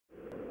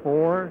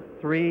4,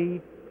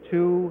 3,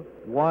 2,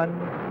 1,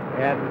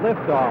 and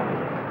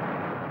liftoff.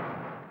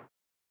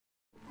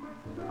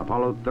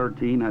 Apollo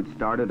 13 had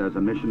started as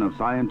a mission of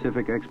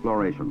scientific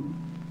exploration.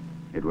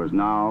 It was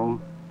now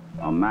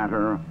a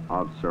matter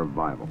of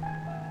survival.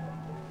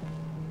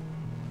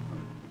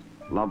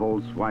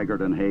 Lovell,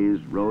 Swigert, and Hayes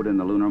rode in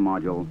the lunar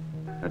module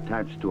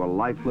attached to a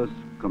lifeless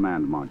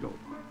command module.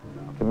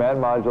 The command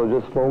module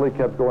just slowly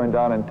kept going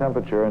down in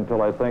temperature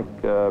until I think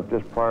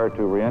just prior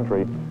to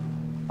reentry,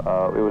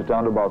 it was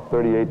down to about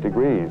 38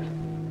 degrees.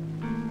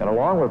 And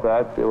along with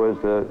that, there was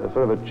a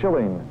sort of a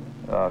chilling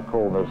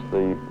coldness.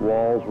 The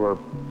walls were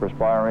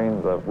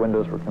perspiring, the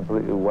windows were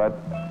completely wet.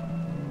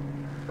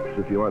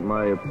 If you want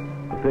my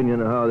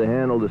opinion of how they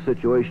handled the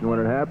situation when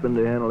it happened,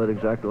 they handled it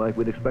exactly like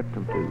we'd expect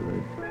them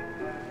to.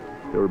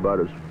 They were about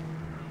as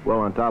well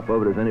on top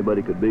of it as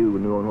anybody could be who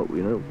knew what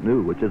we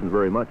knew, which isn't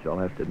very much, I'll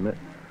have to admit.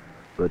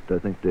 But I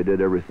think they did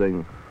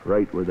everything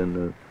right within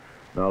the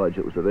knowledge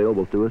that was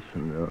available to us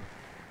in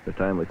a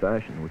timely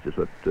fashion, which is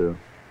what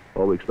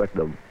all we expect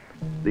of them.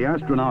 The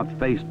astronauts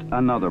faced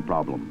another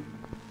problem,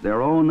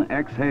 their own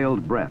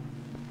exhaled breath.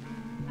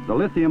 The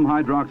lithium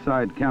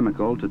hydroxide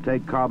chemical to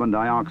take carbon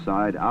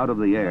dioxide out of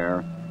the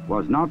air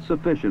was not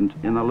sufficient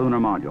in the lunar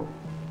module.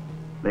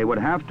 They would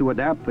have to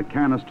adapt the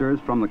canisters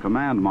from the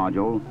command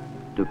module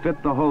to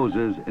fit the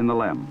hoses in the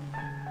LEM.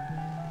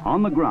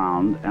 On the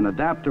ground, an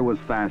adapter was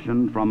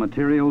fashioned from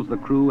materials the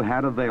crew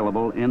had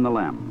available in the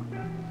LEM: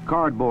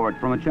 cardboard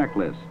from a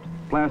checklist,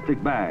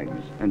 plastic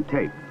bags, and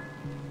tape.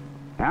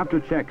 After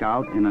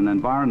checkout in an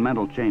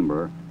environmental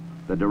chamber,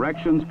 the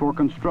directions for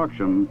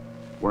construction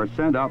were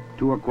sent up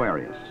to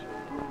Aquarius.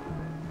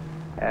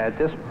 At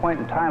this point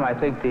in time, I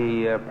think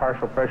the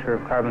partial pressure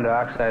of carbon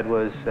dioxide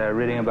was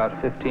reading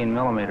about 15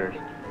 millimeters.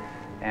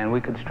 And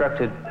we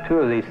constructed 2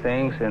 of these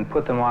things and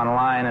put them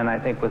online, and I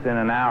think within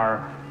an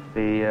hour,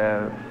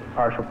 the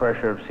partial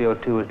pressure of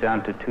CO2 was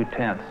down to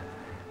 2/10.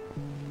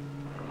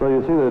 So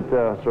you see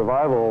that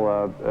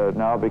survival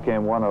now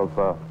became one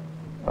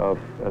of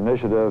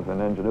initiative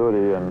and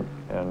ingenuity,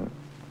 and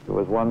it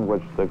was one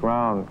which the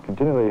ground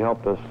continually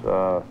helped us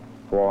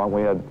along.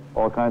 We had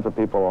all kinds of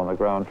people on the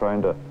ground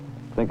trying to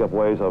think of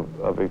ways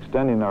of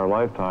extending our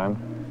lifetime.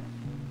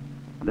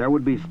 There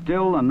would be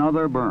still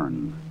another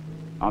burn,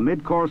 a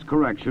mid-course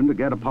correction to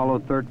get Apollo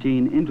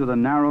 13 into the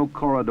narrow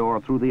corridor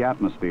through the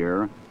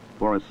atmosphere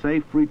for a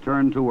safe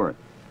return to Earth.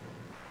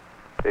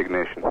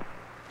 Ignition.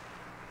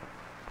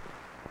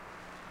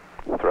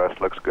 Thrust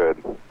looks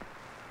good.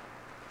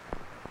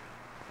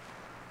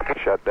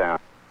 Shut down.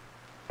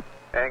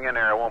 Hang in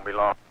there, it won't be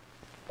long.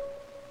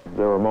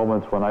 There were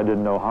moments when I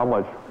didn't know how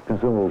much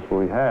consumables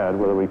we had,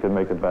 whether we could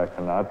make it back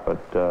or not, but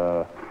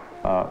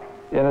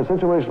in a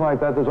situation like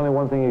that, there's only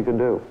one thing you can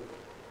do.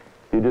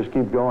 You just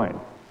keep going,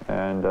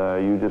 and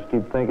you just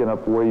keep thinking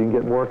up where you can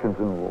get more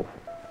consumables.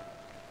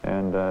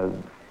 And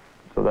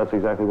so that's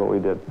exactly what we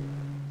did.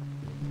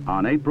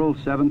 On April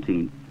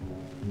 17th,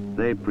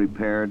 they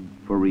prepared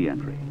for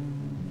re-entry.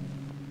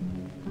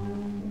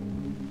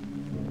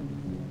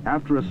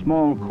 After a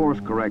small course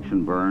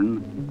correction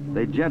burn,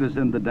 they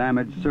jettisoned the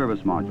damaged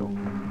service module.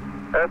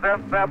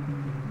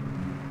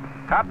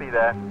 Copy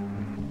that.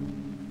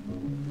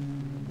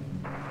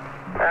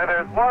 And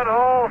there's one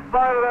whole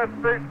side of that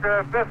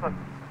spacecraft missing.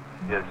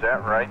 Is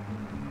that right?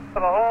 The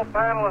whole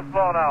panel is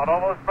blown out,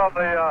 almost from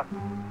the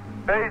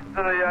base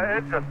to the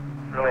engine.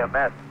 It's really a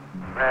mess.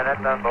 Man,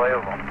 that's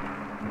unbelievable.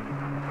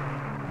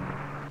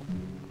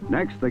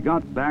 Next, they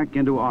got back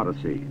into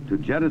Odyssey to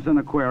jettison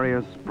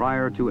Aquarius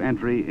prior to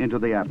entry into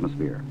the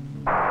atmosphere.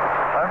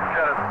 Let's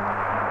jettison.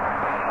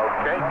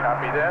 Okay,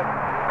 copy that.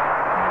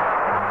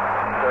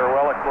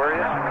 Farewell,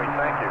 Aquarius, and we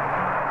thank you.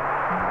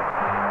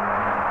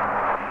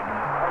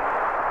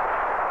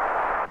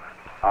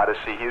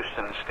 Odyssey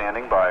Houston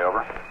standing by,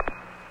 over.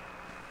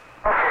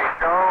 Okay,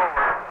 go.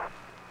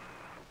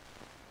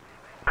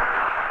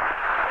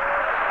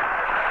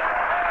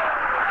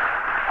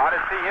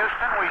 Odyssey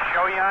Houston, we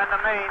show you on the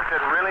mains.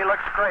 It really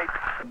looks great.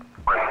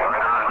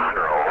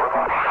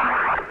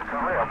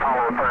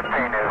 Apollo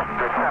 13 is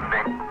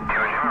descending.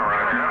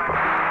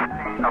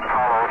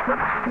 Apollo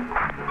 6,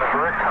 the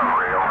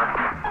recovery, over.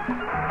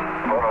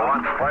 Apollo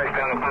 1 spliced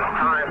in at this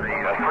time.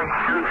 The 3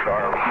 chutes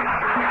are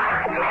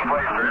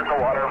displaced in the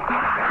water.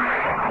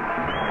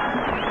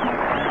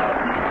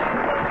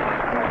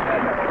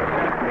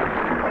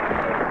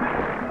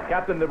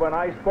 Captain, that when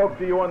I spoke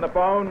to you on the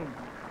phone,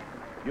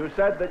 you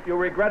said that you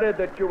regretted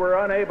that you were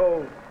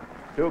unable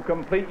to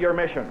complete your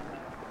mission.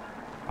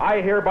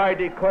 I hereby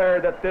declare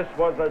that this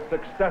was a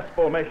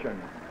successful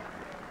mission.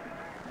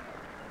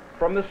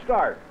 From the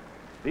start,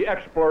 the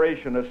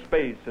exploration of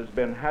space has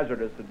been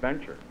hazardous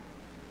adventure.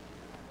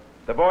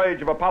 The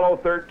voyage of Apollo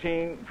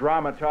 13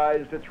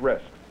 dramatized its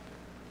risks.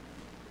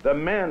 The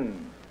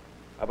men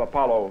of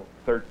Apollo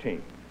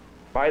 13,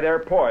 by their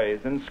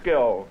poise and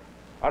skill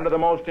under the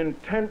most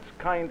intense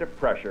kind of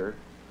pressure,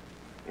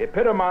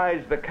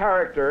 epitomize the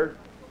character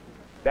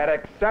that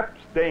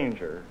accepts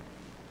danger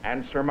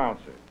and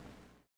surmounts it.